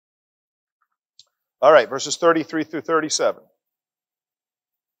All right, verses 33 through 37.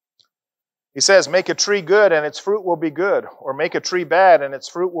 He says, make a tree good and its fruit will be good, or make a tree bad and its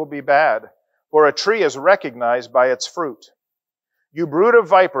fruit will be bad. For a tree is recognized by its fruit. You brood of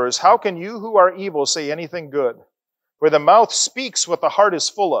vipers, how can you who are evil say anything good? For the mouth speaks what the heart is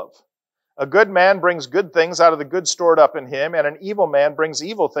full of. A good man brings good things out of the good stored up in him, and an evil man brings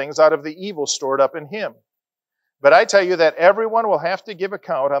evil things out of the evil stored up in him. But I tell you that everyone will have to give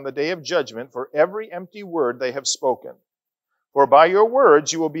account on the day of judgment for every empty word they have spoken. For by your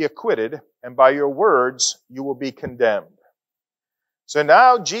words you will be acquitted, and by your words you will be condemned. So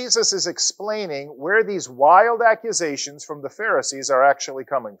now Jesus is explaining where these wild accusations from the Pharisees are actually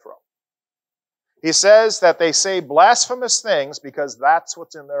coming from. He says that they say blasphemous things because that's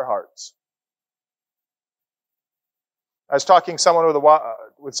what's in their hearts. I was talking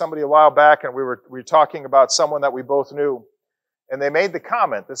with somebody a while back, and we were talking about someone that we both knew, and they made the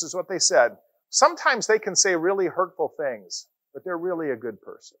comment, this is what they said, sometimes they can say really hurtful things, but they're really a good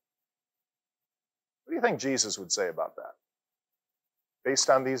person. What do you think Jesus would say about that, based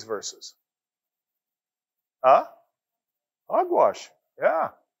on these verses? Huh? Hogwash, yeah.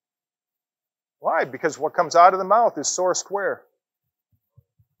 Why? Because what comes out of the mouth is sourced where?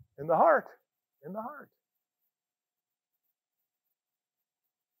 In the heart. In the heart.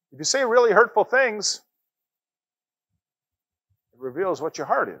 If you say really hurtful things, it reveals what your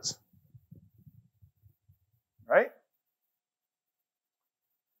heart is. Right?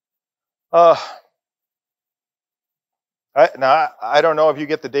 I don't know if you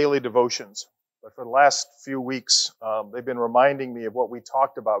get the daily devotions, but for the last few weeks, they've been reminding me of what we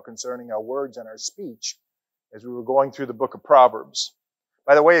talked about concerning our words and our speech as we were going through the book of Proverbs.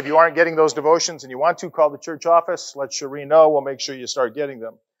 By the way, if you aren't getting those devotions and you want to, call the church office. Let Cherie know. We'll make sure you start getting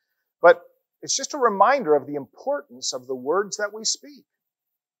them. But it's just a reminder of the importance of the words that we speak.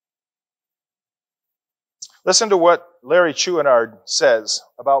 Listen to what Larry Chouinard says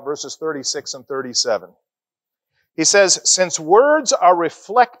about verses 36 and 37. He says, since words are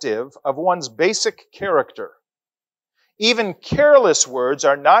reflective of one's basic character, even careless words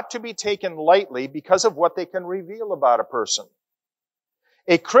are not to be taken lightly because of what they can reveal about a person.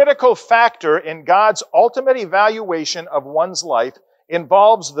 A critical factor in God's ultimate evaluation of one's life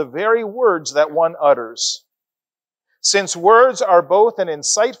involves the very words that one utters. Since words are both an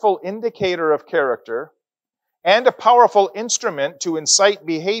insightful indicator of character and a powerful instrument to incite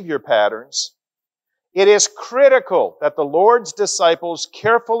behavior patterns, it is critical that the Lord's disciples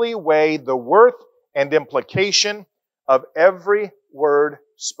carefully weigh the worth and implication of every word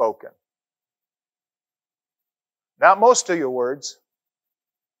spoken. Not most of your words,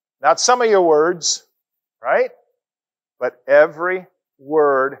 not some of your words, right? But every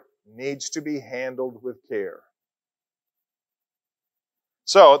word needs to be handled with care.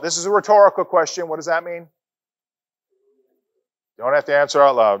 So, this is a rhetorical question. What does that mean? You don't have to answer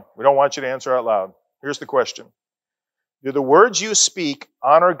out loud. We don't want you to answer out loud. Here's the question. Do the words you speak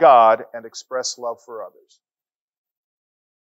honor God and express love for others?